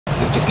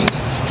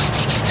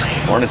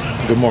Morning.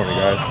 Good morning,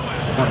 guys.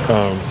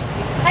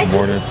 Good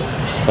morning.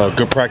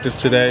 Good practice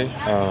today.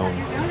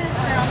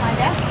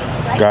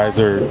 Guys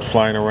are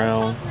flying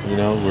around. You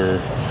know,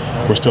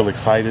 we're still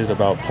excited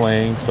about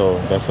playing, so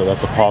that's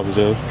a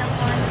positive.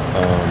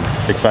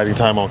 Exciting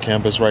time on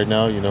campus right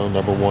now. You know,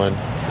 #1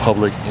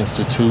 public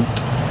institute.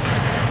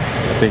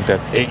 I think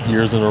that's 8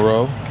 years in a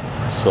row.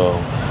 So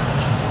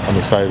I'm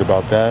excited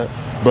about that.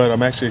 But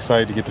I'm actually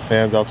excited to get the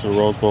fans out to the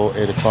Rose Bowl,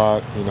 8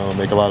 o'clock. You know,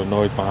 make a lot of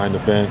noise behind the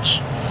bench.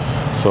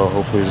 So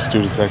hopefully the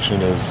student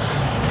section is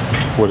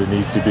what it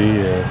needs to be,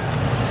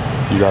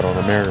 and you got on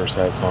a Mariners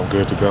hat, so I'm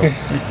good to go.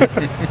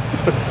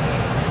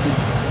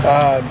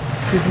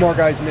 Two more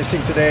guys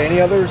missing today. Any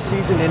other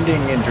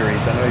season-ending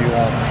injuries? I know you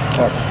won't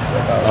talk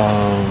about.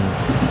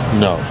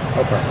 No.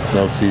 Okay.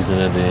 No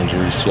season-ending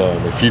injuries.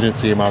 If you didn't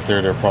see him out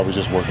there, they're probably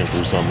just working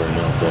through some right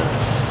now,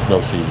 but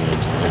no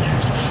season-ending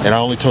injuries. And I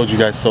only told you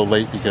guys so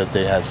late because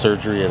they had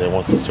surgery, and then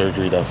once the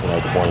surgery, that's when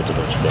I wanted to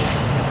let you know.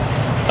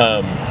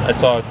 I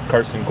saw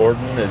Carson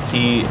Gordon. Is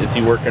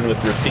he working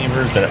with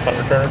receivers and at punt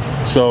return?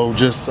 So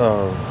just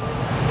a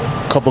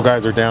couple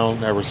guys are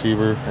down at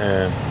receiver,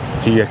 and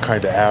he had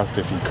kind of asked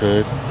if he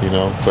could, you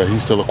know, but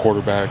he's still a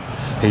quarterback.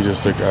 He's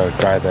just a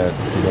guy that,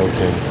 you know,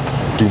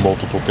 can do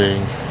multiple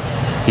things.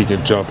 He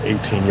can jump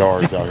 18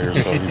 yards out here,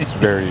 so he's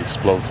very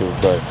explosive.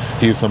 But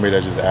he was somebody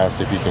that just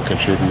asked if he can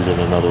contribute in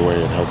another way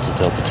and help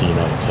the team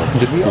out. So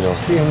did we also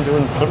see him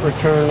doing punt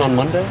return on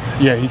Monday?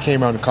 Yeah, he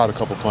came out and caught a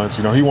couple punts.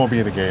 You know, he won't be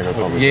in the game.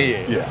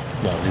 Yeah.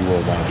 No, he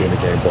will not be in the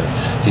game. But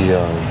he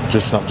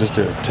just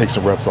to take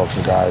some reps off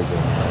some guys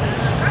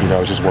and you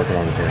know, just working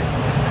on his hands.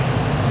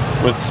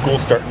 With school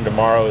starting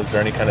tomorrow, is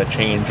there any kind of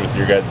change with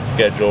your guys'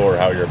 schedule or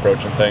how you're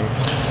approaching things?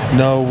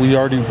 No, we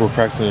already were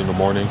practicing in the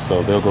morning,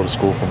 so they'll go to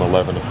school from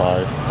 11 to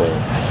 5. But,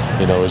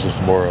 you know, it's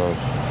just more of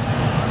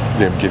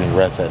them getting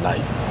rest at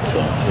night. So,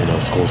 you know,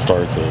 school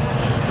starts and,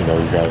 you know,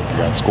 you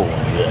got school.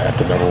 And at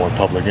the #1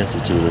 public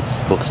institute,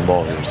 it's books and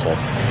ball here. So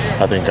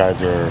I think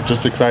guys are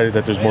just excited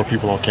that there's more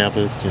people on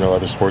campus. You know,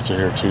 other sports are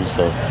here too.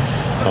 So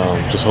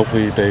just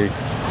hopefully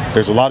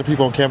there's a lot of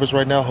people on campus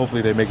right now.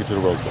 Hopefully they make it to the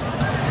Rose Bowl.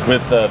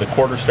 With the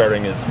quarter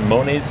starting, is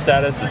Monet's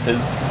status, is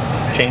his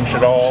changed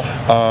at all?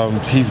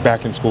 He's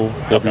back in school.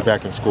 He'll be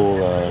back in school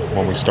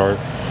when we start.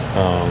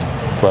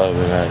 But other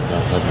than that,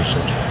 nothing's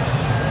changed.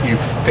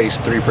 You've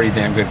faced 3 pretty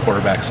damn good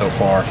quarterbacks so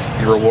far.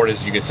 Your reward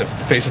is you get to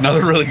face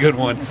another really good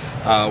one.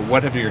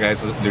 What have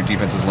their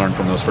defenses learned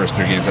from those first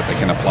 3 games that they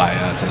can apply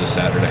to this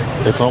Saturday?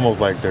 It's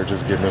almost like they're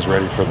just getting us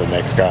ready for the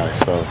next guy.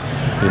 So,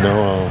 you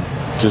know,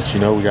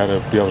 we got to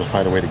be able to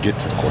find a way to get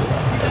to the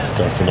quarterback.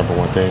 That's the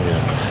 #1 thing,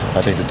 and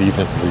I think the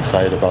defense is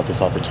excited about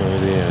this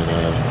opportunity,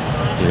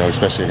 and you know,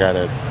 especially a guy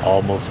that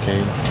almost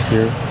came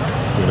here.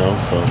 You know,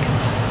 so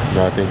you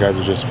know, I think guys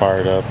are just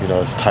fired up. You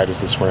know, it's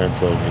Titus' his friend,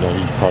 so you know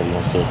he probably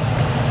wants to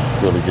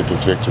really get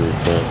this victory.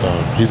 But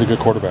he's a good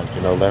quarterback.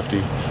 You know,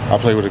 lefty. I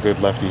play with a good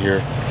lefty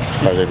here,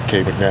 by David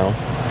K. McNown,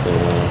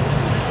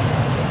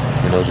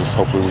 and you know, just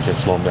hopefully we can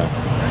slow him down.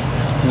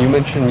 You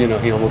mentioned, you know,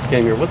 he almost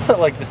came here. What's that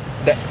like? Just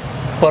that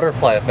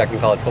butterfly effect in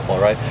college football,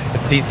 right?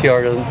 If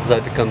DTR doesn't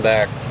decide to come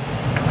back,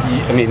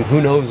 I mean,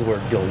 who knows where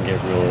Dylan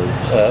Gabriel is?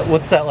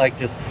 What's that like,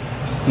 just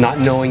not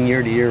knowing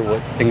year to year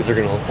what things are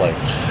going to look like?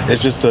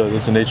 It's just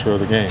it's the nature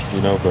of the game,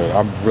 you know, but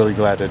I'm really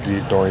glad that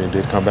Dorian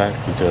did come back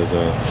because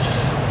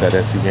that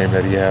SC game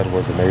that he had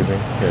was amazing.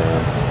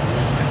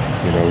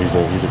 And, you know,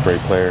 he's a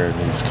great player and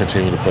he's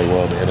continuing to play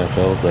well in the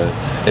NFL, but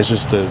it's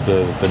just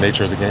the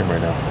nature of the game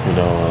right now, you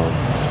know.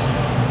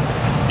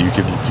 You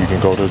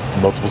can go to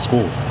multiple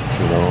schools,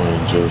 you know,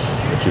 and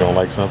just if you don't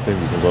like something,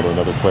 you can go to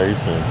another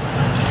place, and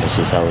that's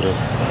just how it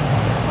is.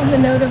 On the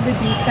note of the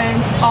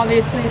defense,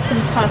 obviously some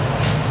tough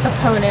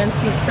opponents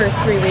these first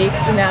 3 weeks,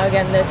 and now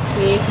again this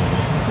week.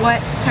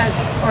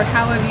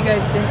 How have you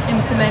guys been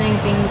implementing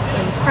things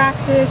in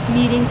practice,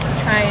 meetings to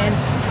try and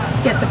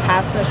get the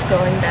pass rush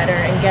going better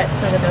and get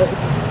some of those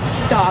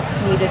stops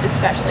needed,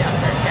 especially on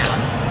third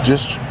down?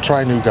 Just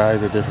try new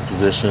guys at different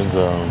positions,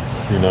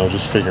 you know,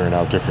 just figuring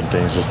out different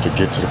things just to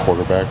get to the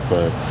quarterback.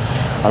 But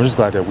I'm just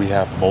glad that we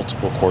have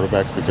multiple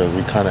quarterbacks because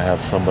we kind of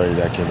have somebody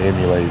that can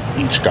emulate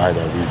each guy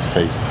that we've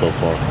faced so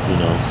far, you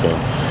know. So,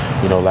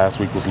 you know, last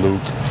week was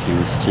Luke, he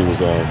was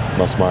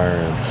Musmeyer,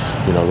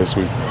 and, you know, this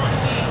week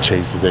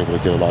Chase is able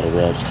to get a lot of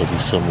reps because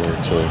he's similar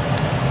to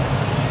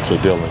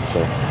Dylan. So,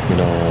 you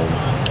know,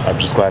 I'm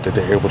just glad that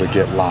they're able to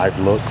get live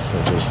looks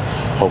and just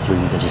hopefully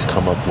we can just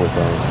come up with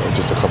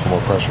just a couple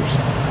more pressures.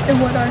 And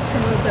what are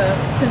some of the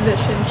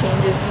position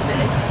changes you've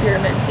been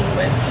experimenting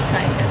with to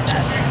try and get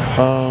that?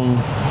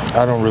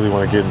 I don't really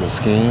want to get in the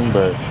scheme,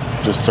 but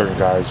just certain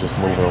guys just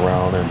moving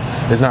around, and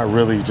it's not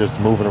really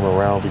just moving them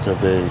around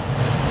because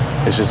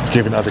it's just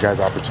giving other guys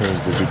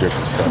opportunities to do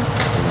different stuff.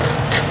 You know?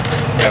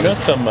 I know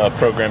some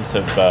programs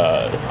have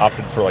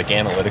opted for like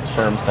analytics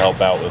firms to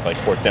help out with like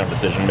 4th down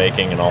decision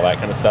making and all that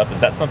kind of stuff. Is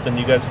that something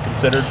you guys have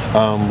considered?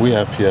 We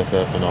have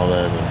PFF and all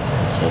that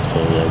and stuff. So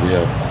yeah, we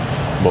have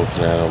most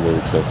of the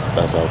analytics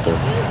that's out there.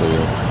 But,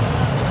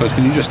 yeah. Coach,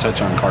 can you just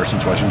touch on Carson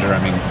Schwessinger?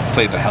 I mean,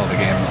 played a hell of a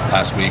game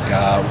last week.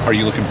 Are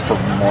you looking for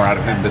more out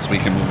of him this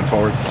week and moving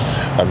forward?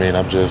 I mean,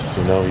 I'm just,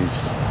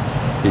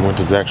 he went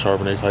to Zach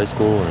Charbonnet's high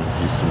school,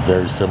 and he's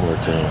very similar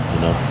to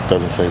him.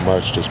 Doesn't say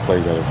much, just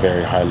plays at a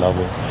very high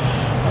level.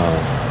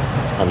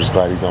 I'm just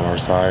glad he's on our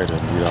side, and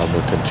I'm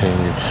gonna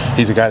continue.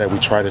 He's a guy that we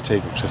try to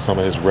take some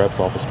of his reps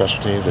off of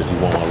special teams, and he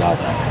won't allow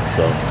that.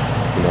 So,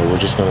 we're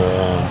just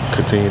gonna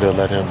continue to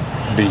let him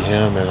be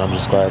him, and I'm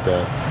just glad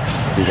that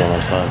he's on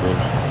our side, baby.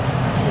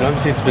 And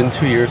obviously, it's been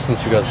 2 years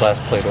since you guys last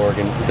played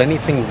Oregon. Does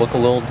anything look a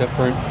little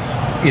different,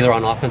 either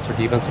on offense or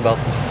defense, about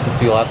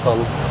since you last saw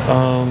them?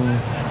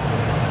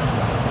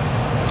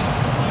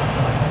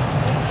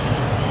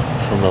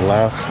 From the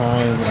last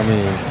time,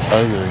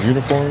 other than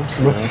uniforms,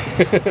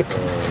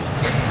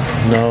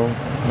 no,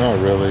 not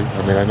really.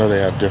 I know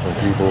they have different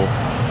people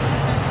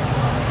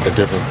at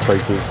different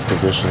places,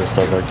 positions, and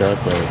stuff like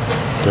that,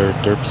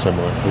 but they're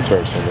similar. It's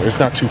very similar. It's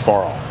not too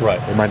far off.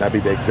 Right. It might not be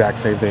the exact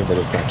same thing, but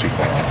it's not too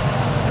far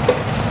off.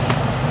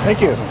 Thank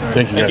you.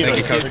 Thank you, guys. Thank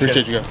you, Coach.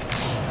 Appreciate you guys.